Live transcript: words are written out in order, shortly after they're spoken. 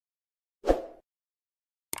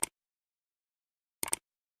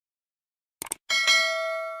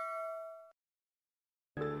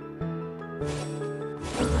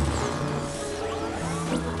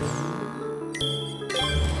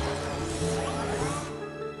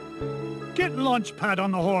Get Launchpad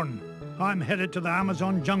on the horn. I'm headed to the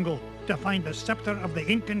Amazon jungle to find the scepter of the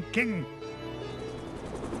Incan king.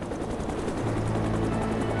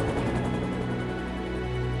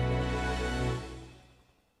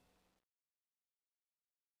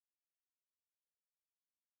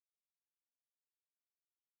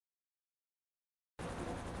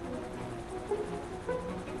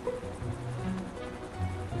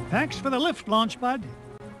 Thanks for the lift, Launchpad.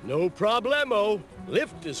 No problemo.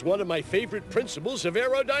 Lift is one of my favorite principles of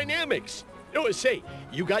aerodynamics. Oh, say,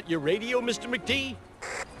 you got your radio, Mr. McD?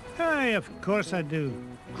 Hey, of course I do.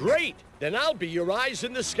 Great! Then I'll be your eyes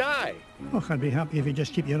in the sky. Oh, I'd be happy if you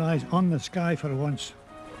just keep your eyes on the sky for once.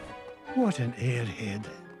 What an airhead.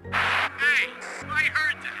 Hey, I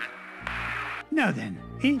heard that. Now then,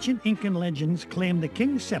 ancient Incan legends claim the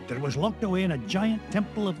king's scepter was locked away in a giant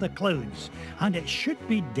temple of the clouds, and it should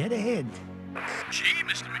be dead ahead. Gee,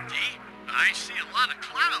 Mr. McD, I see a lot of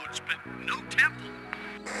clouds, but no temple.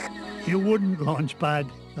 You wouldn't, Launchpad.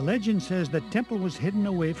 The legend says the temple was hidden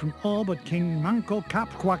away from all but King Manco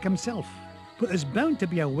Capquack himself. But there's bound to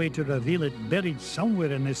be a way to reveal it buried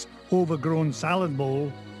somewhere in this overgrown salad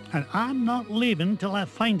bowl, and I'm not leaving till I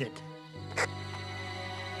find it.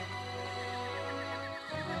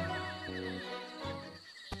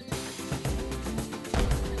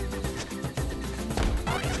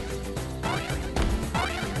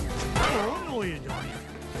 Oh, no you don't.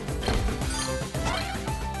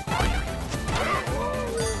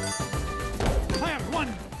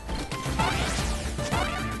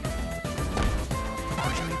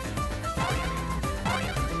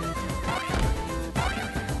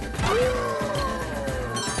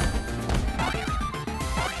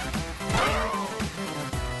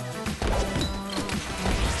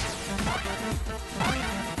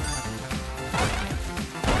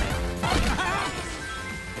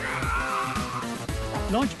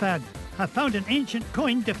 Launchpad, I found an ancient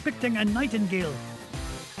coin depicting a nightingale.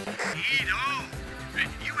 Neato!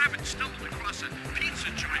 You haven't stumbled across a pizza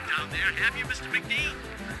joint down there, have you, Mr. McD?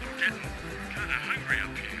 I'm getting kind of hungry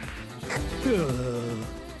up here.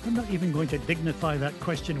 I'm not even going to dignify that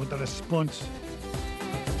question with a response.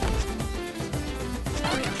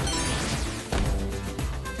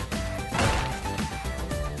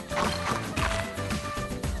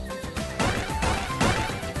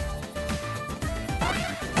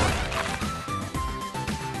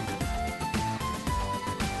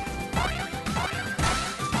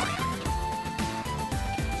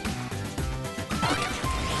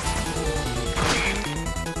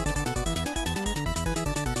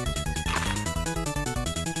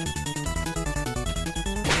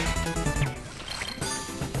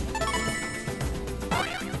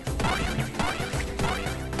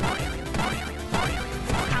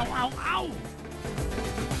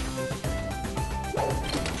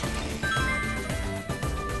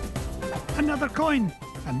 Another coin,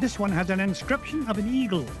 and this one has an inscription of an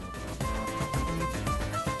eagle.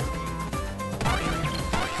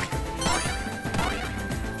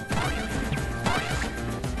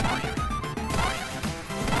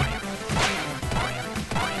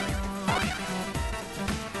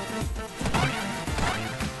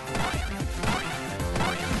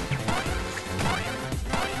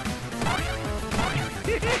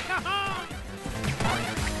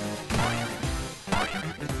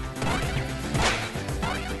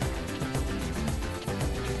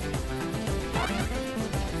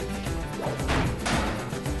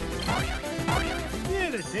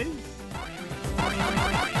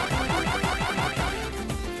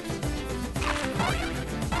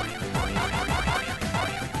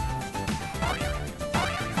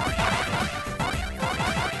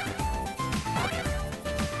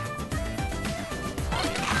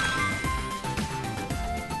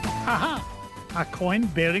 Aha! A coin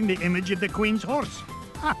bearing the image of the Queen's horse.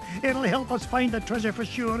 Ha, it'll help us find the treasure for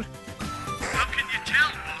sure. How can you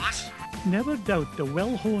tell, boss? Never doubt the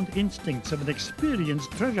well-honed instincts of an experienced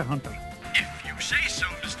treasure hunter. If you say so,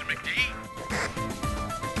 Mr. McD.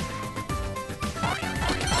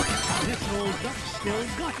 This old duck still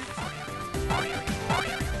got it.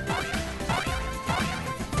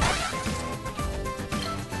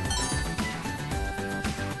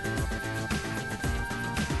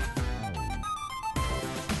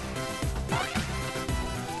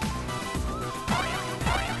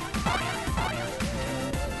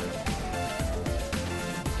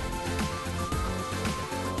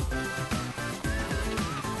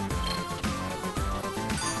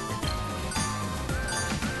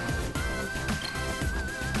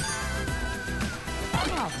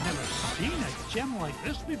 like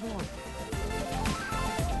this before.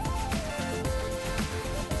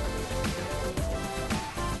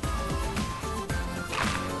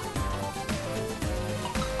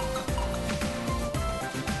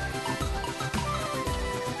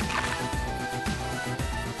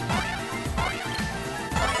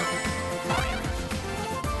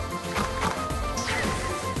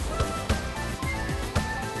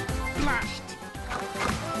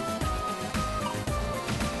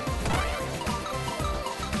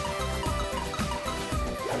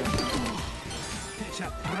 It's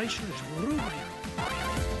a priceless ruby.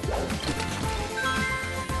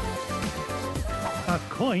 A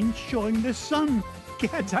coin showing the sun.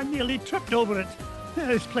 Gads, I nearly tripped over it.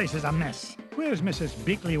 This place is a mess. Where's Mrs.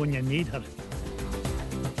 Beakley when you need her?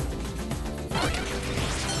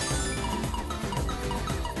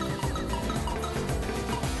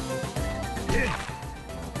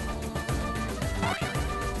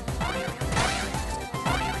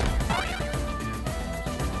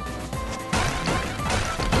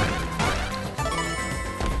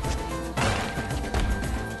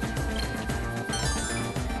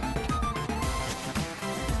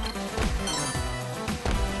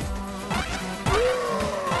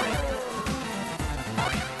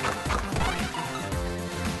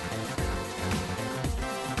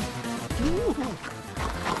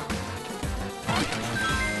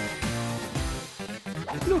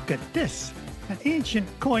 Look at this. An ancient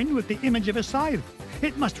coin with the image of a scythe.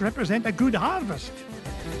 It must represent a good harvest.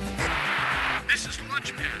 This is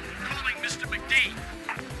Launchpad, calling Mr. McD.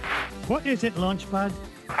 What is it, Launchpad?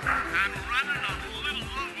 I'm running a little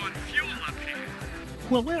low on fuel up here.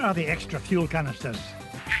 Well, where are the extra fuel canisters?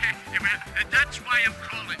 Well, that's why I'm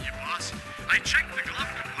calling you, boss. I checked the glove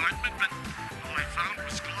compartment, but all I found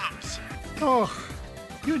was gloves. Oh,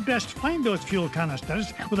 you'd best find those fuel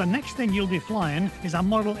canisters, or the next thing you'll be flying is a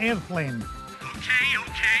model airplane.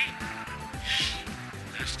 Okay.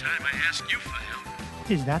 Last time I asked you for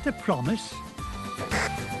help. Is that a promise?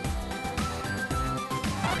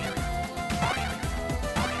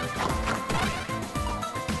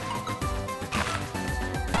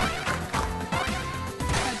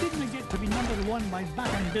 I didn't get to be number one by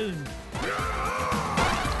backing down.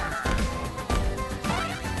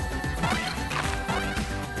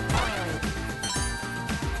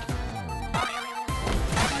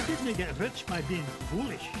 Get rich by being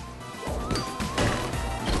foolish. Oh,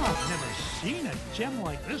 I've never seen a gem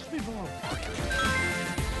like this before.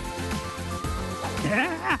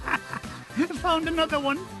 Found another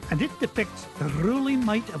one, and it depicts the ruling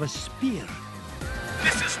might of a spear.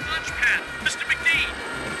 This is Launchpad, Mr. McD.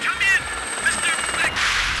 Come in, Mr.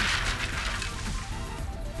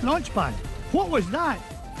 Launchpad, what was that?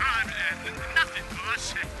 Nothing,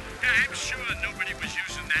 boss. I'm sure nobody was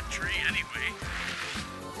using that tree anyway.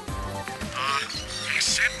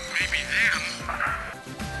 Except maybe them.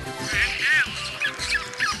 And elves.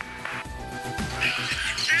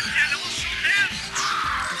 And also elves.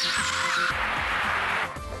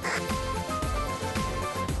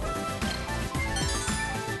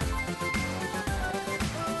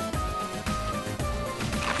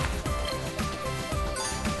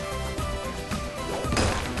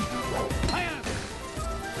 Fire!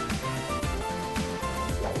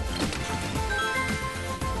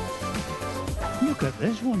 Look at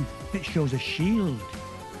this one. It shows a shield.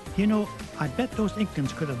 You know, I bet those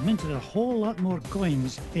Incans could have minted a whole lot more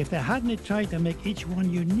coins if they hadn't tried to make each one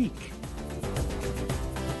unique.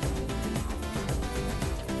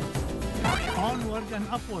 Onward and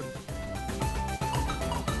upward.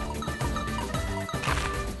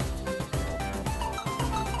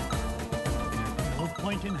 No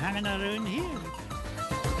point in hanging around here.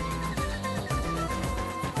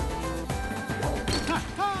 Ha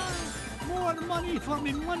ha! More money for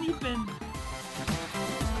me money bin.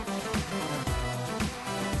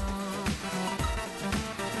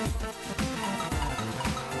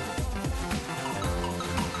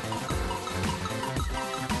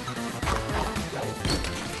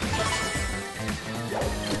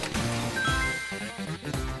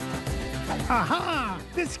 Aha!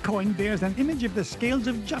 This coin bears an image of the scales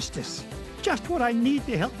of justice. Just what I need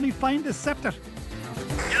to help me find the scepter.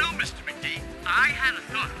 You know, Mr. McD, I had a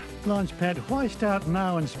thought. Launchpad, why start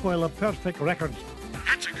now and spoil a perfect record?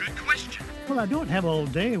 That's a good question. Well, I don't have all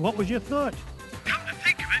day. What was your thought? Come to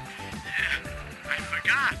think of it, I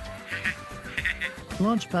forgot.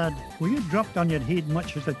 Launchpad, were you dropped on your head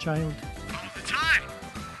much as a child? All the time.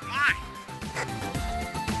 Why?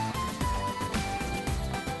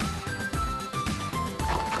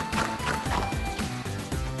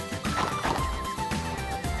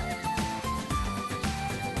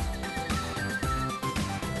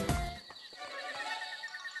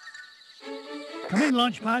 Come in,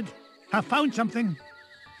 Launchpad. I found something.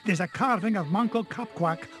 There's a carving of Manco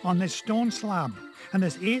Capquack on this stone slab, and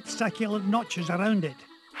there's 8 succulent notches around it.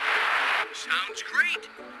 Sounds great.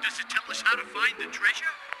 Does it tell us how to find the treasure?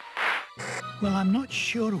 Well, I'm not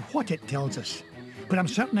sure what it tells us, but I'm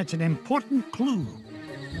certain it's an important clue.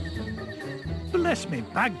 Bless me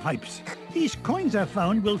bagpipes. These coins I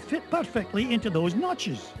found will fit perfectly into those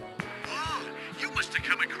notches. Oh, you must have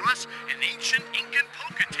come across an ancient Incan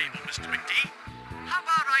poker table, Mr. McD. How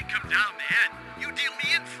about I come down there and you deal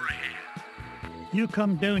me in for a hand? You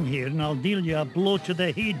come down here and I'll deal you a blow to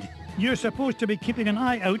the head. You're supposed to be keeping an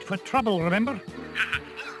eye out for trouble, remember? All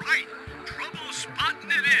right. Trouble spotting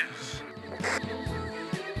it is.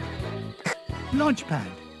 Launchpad,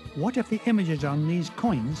 what if the images on these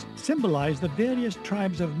coins symbolize the various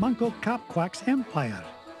tribes of Manco Capquack's empire?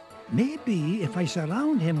 Maybe if I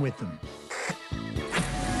surround him with them.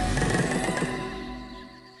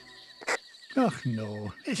 Oh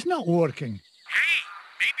no, it's not working. Hey,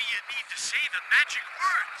 maybe you need to say the magic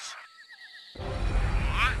words.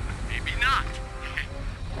 Or maybe not.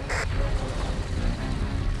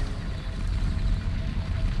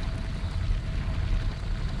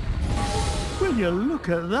 Will you look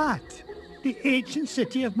at that? The ancient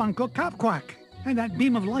city of Manco Capquack. And that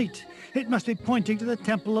beam of light. It must be pointing to the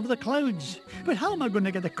Temple of the Clouds. But how am I going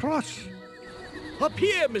to get across? Up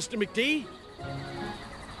here, Mr. McD.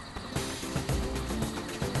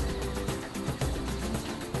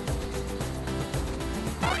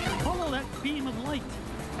 Follow that beam of light.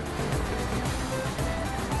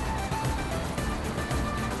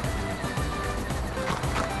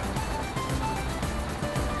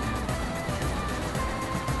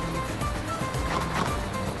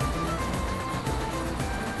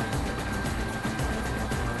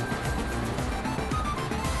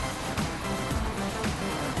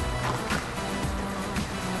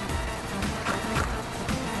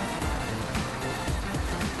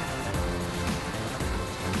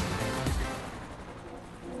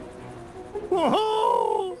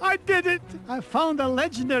 Whoa! I did it! I found the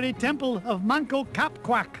legendary temple of Manco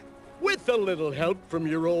Capquack. With a little help from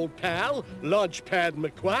your old pal, Launchpad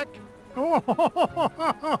McQuack. Oh,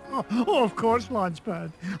 of course,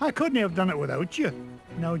 Launchpad. I couldn't have done it without you.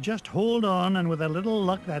 Now just hold on, and with a little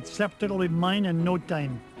luck, that scepter will be mine in no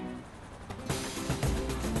time.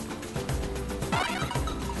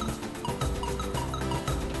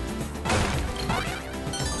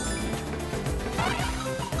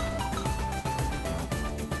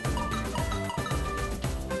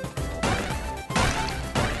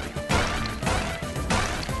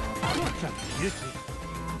 What a beauty.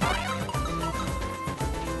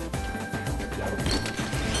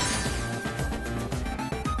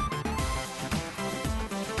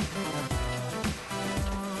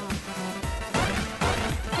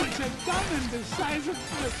 It's a diamond the size of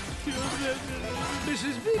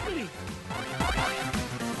Mrs. Beakley.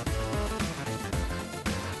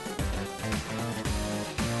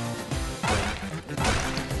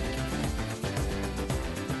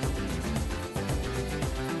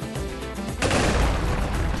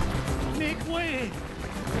 Make way.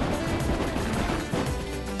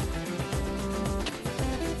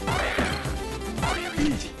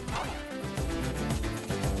 Easy.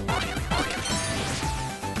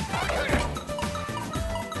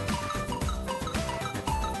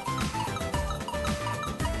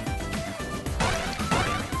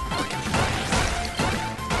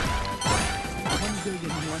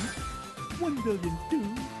 $1 billion,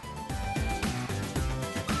 $2.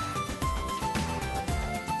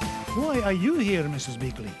 Why are you here, Mrs.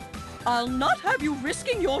 Beakley? I'll not have you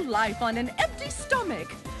risking your life on an empty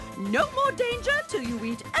stomach. No more danger till you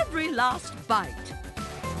eat every last bite.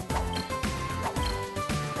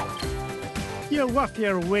 You're worth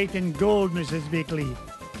your weight in gold, Mrs. Beakley.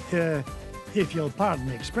 If you'll pardon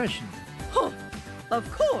the expression. Huh, of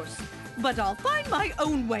course. But I'll find my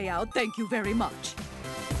own way out, thank you very much.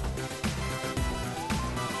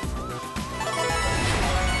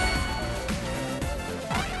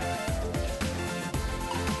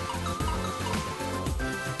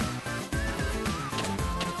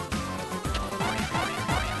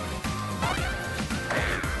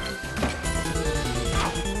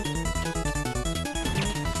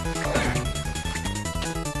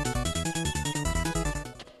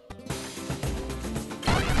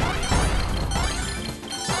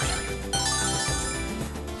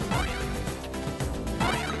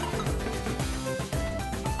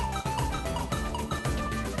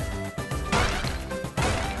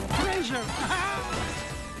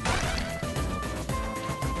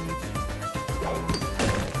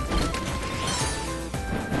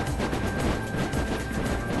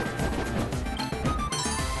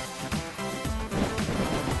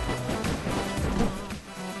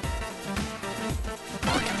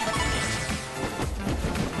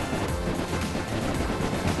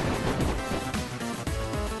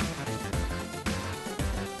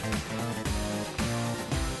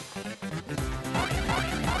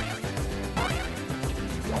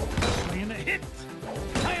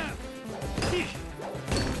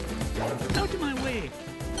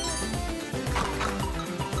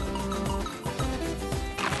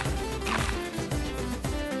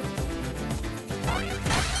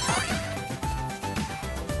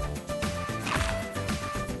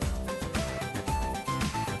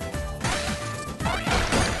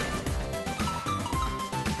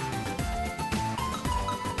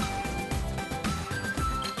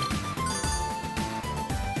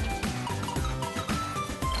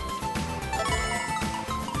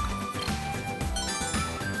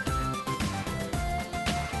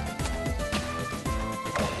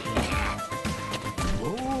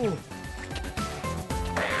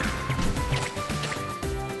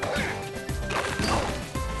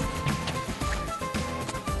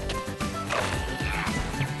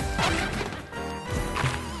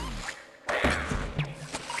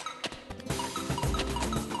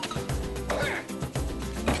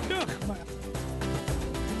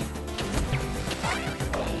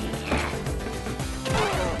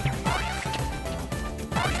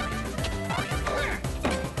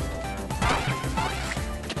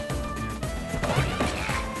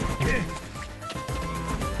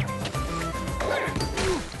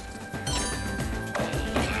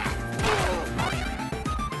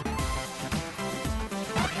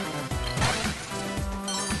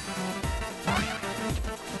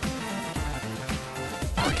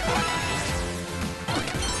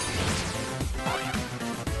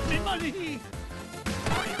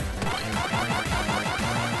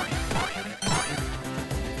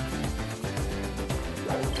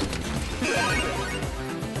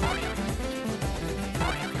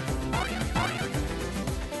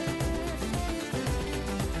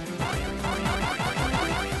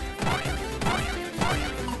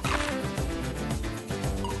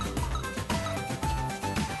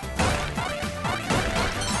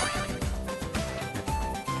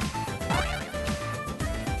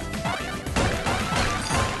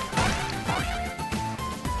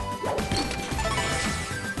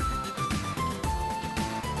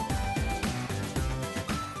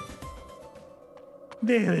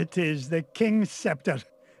 There it is, the King's Scepter.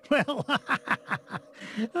 Well,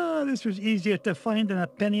 oh, this was easier to find than a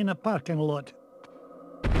penny in a parking lot.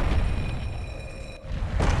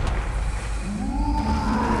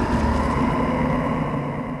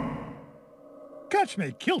 Catch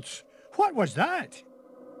me kilts! What was that?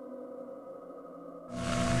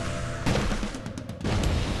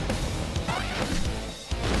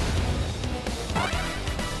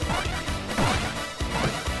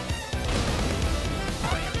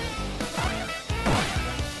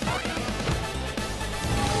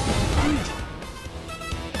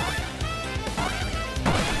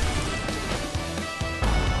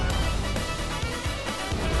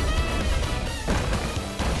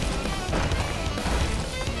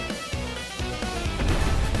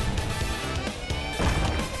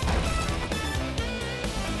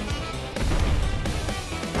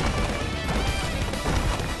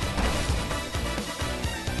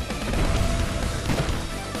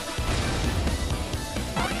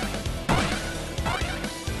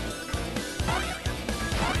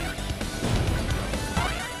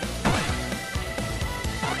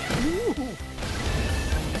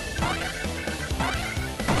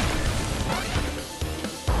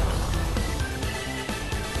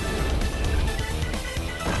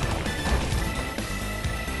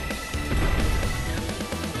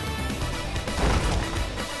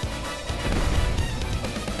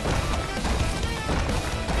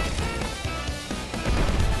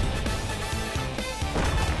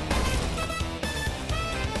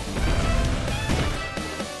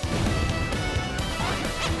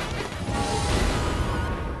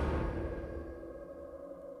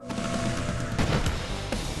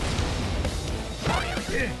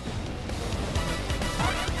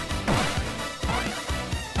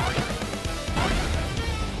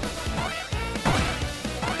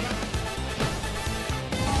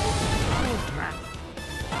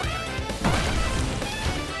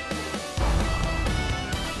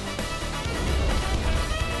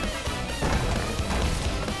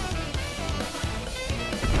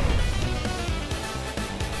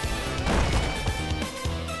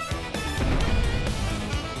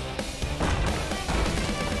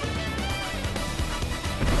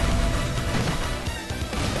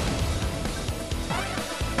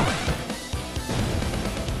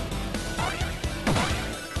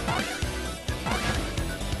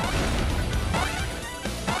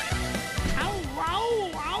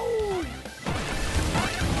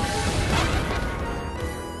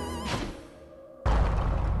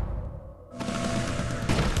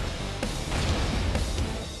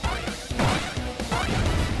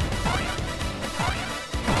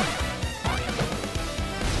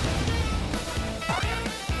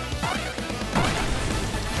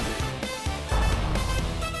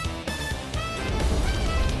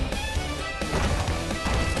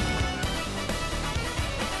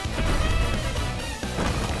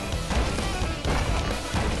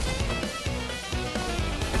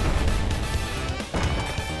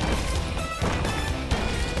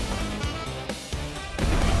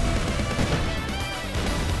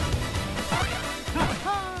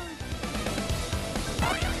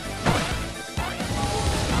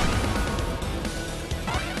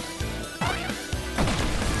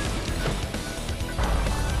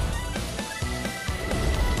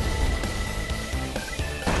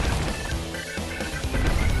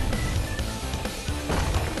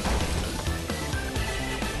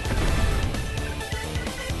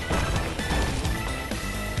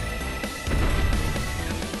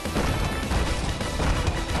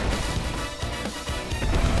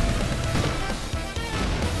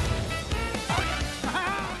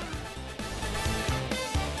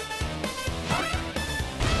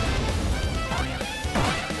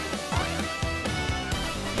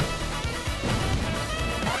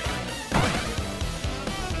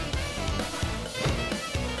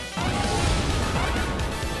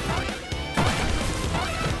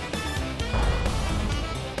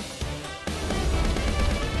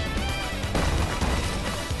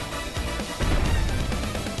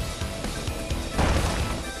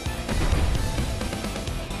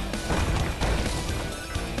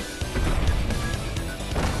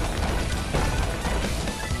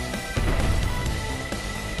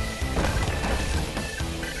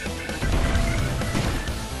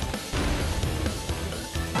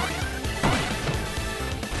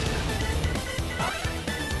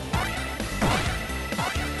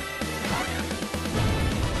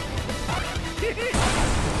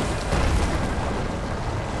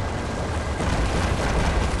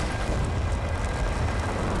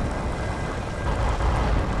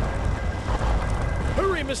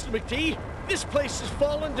 Mr. McD. This place has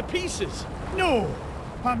fallen to pieces. No,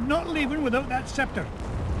 I'm not leaving without that scepter.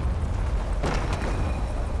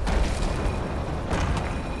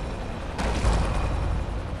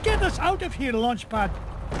 Get us out of here, Launchpad.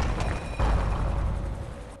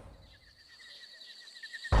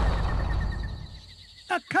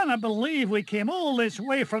 I can't believe we came all this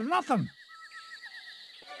way for nothing.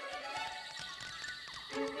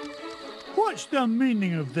 What's the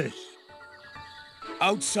meaning of this?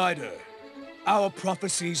 Outsider, our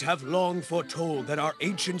prophecies have long foretold that our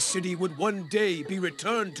ancient city would one day be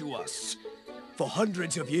returned to us. For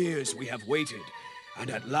hundreds of years we have waited, and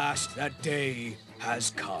at last that day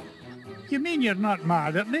has come. You mean you're not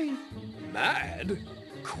mad at me? Mad?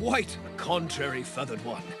 Quite the contrary, Feathered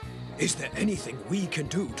One. Is there anything we can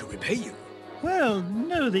do to repay you? Well,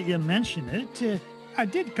 now that you mention it, I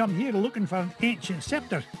did come here looking for an ancient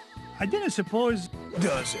scepter. I didn't suppose...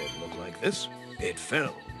 Does it look like this? It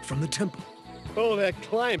fell from the temple. All that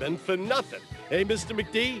climbing for nothing, eh, Mr.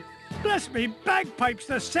 McD? Bless me bagpipes,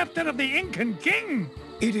 the scepter of the Incan king!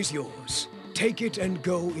 It is yours. Take it and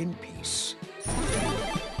go in peace.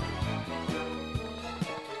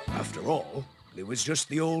 After all, it was just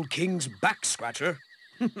the old king's back scratcher.